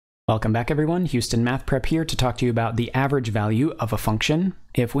Welcome back everyone, Houston Math Prep here to talk to you about the average value of a function.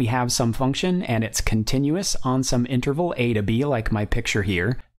 If we have some function and it's continuous on some interval a to b, like my picture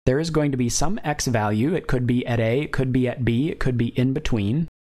here, there is going to be some x value. It could be at a, it could be at b, it could be in between,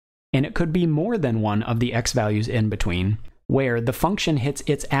 and it could be more than one of the x values in between, where the function hits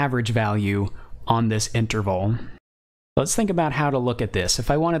its average value on this interval. Let's think about how to look at this.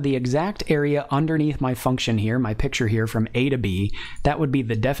 If I wanted the exact area underneath my function here, my picture here from a to b, that would be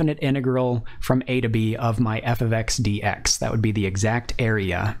the definite integral from a to b of my f of x dx. That would be the exact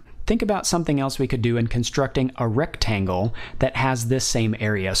area. Think about something else we could do in constructing a rectangle that has this same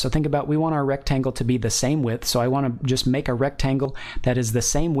area. So think about, we want our rectangle to be the same width, so I want to just make a rectangle that is the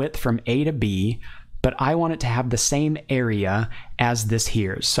same width from a to b, but I want it to have the same area as this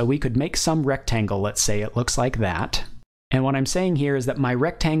here. So we could make some rectangle, let's say it looks like that. And what I'm saying here is that my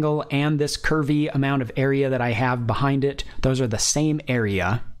rectangle and this curvy amount of area that I have behind it, those are the same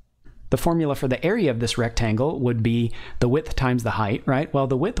area. The formula for the area of this rectangle would be the width times the height, right? Well,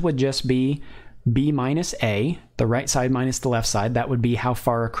 the width would just be b minus a, the right side minus the left side. That would be how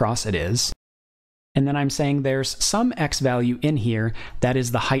far across it is. And then I'm saying there's some x value in here that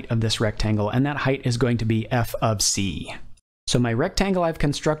is the height of this rectangle, and that height is going to be f of c. So my rectangle I've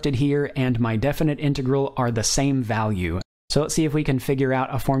constructed here and my definite integral are the same value. So let's see if we can figure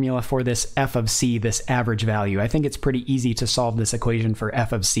out a formula for this f of c, this average value. I think it's pretty easy to solve this equation for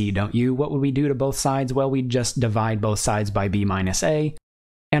f of c, don't you? What would we do to both sides? Well, we'd just divide both sides by b minus a.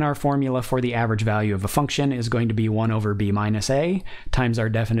 And our formula for the average value of a function is going to be 1 over b minus a times our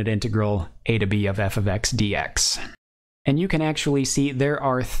definite integral a to b of f of x dx. And you can actually see there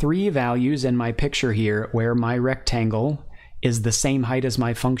are 3 values in my picture here where my rectangle is the same height as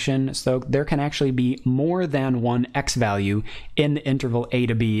my function, so there can actually be more than one x value in the interval a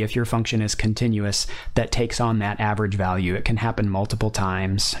to b if your function is continuous that takes on that average value. It can happen multiple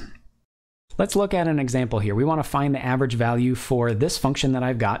times. Let's look at an example here. We want to find the average value for this function that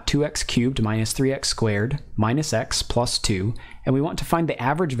I've got, 2x cubed minus 3x squared minus x plus 2, and we want to find the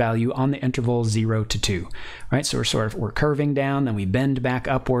average value on the interval 0 to 2. Right? So we're curving down, then we bend back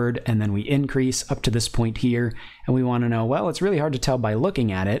upward, and then we increase up to this point here, and we want to know, well, it's really hard to tell by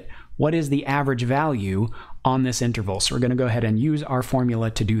looking at it, what is the average value on this interval? So we're going to go ahead and use our formula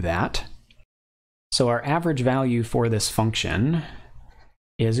to do that. So our average value for this function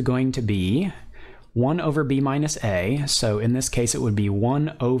is going to be 1 over b minus a, so in this case it would be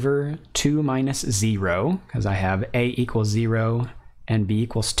 1 over 2 minus 0, because I have a equals 0 and b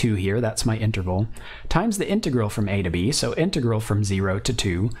equals 2 here, that's my interval, times the integral from a to b, so integral from 0 to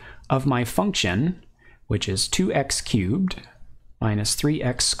 2, of my function, which is 2x cubed minus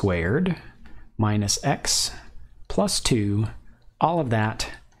 3x squared minus x plus 2, all of that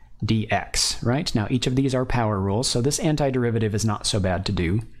dx, right? Now each of these are power rules, so this antiderivative is not so bad to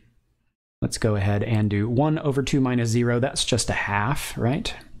do. Let's go ahead and do 1 over 2 minus 0, that's just a half,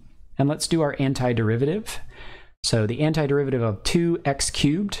 right? And let's do our antiderivative. So the antiderivative of 2x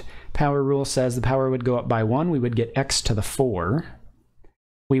cubed, power rule says the power would go up by 1, we would get x to the 4.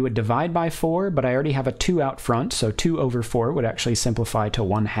 We would divide by 4, but I already have a 2 out front, so 2 over 4 would actually simplify to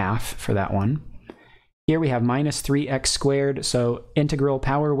 1/2 for that one. Here we have minus 3x squared, so integral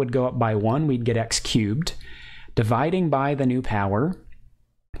power would go up by 1, we'd get x cubed. Dividing by the new power,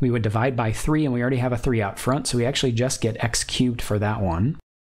 we would divide by 3, and we already have a 3 out front, so we actually just get x cubed for that one.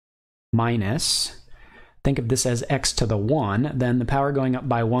 Minus, think of this as x to the 1, then the power going up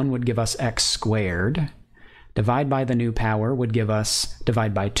by 1 would give us x squared. Divide by the new power would give us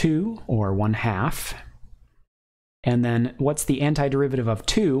divide by 2, or 1/2. And then what's the antiderivative of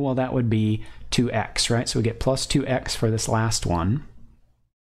 2? Well, that would be 2x, right? So we get plus 2x for this last one.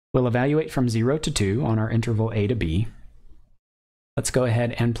 We'll evaluate from 0 to 2 on our interval a to b. Let's go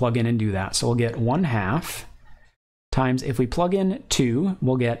ahead and plug in and do that. So we'll get 1/2 times, if we plug in 2,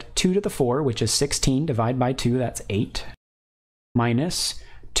 we'll get 2 to the 4, which is 16, divide by 2, that's 8, minus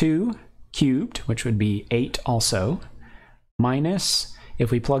 2 cubed, which would be 8 also, minus,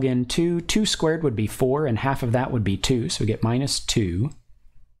 if we plug in 2, 2 squared would be 4, and half of that would be 2, so we get minus 2.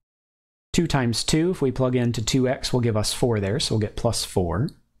 2 times 2, if we plug into 2x, will give us 4 there, so we'll get plus 4.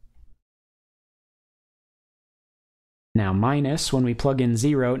 Now minus, when we plug in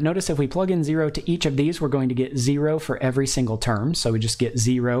 0, notice if we plug in 0 to each of these, we're going to get 0 for every single term, so we just get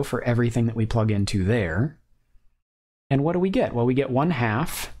 0 for everything that we plug into there. And what do we get? Well, we get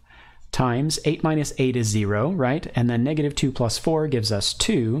 1/2 times 8 minus 8 is 0, right? And then negative 2 plus 4 gives us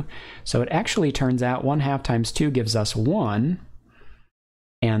 2. So it actually turns out 1/2 times 2 gives us 1.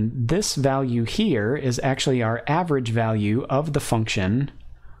 And this value here is actually our average value of the function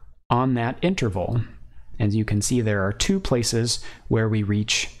on that interval. As you can see, there are 2 places where we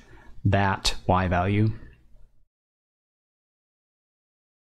reach that y value.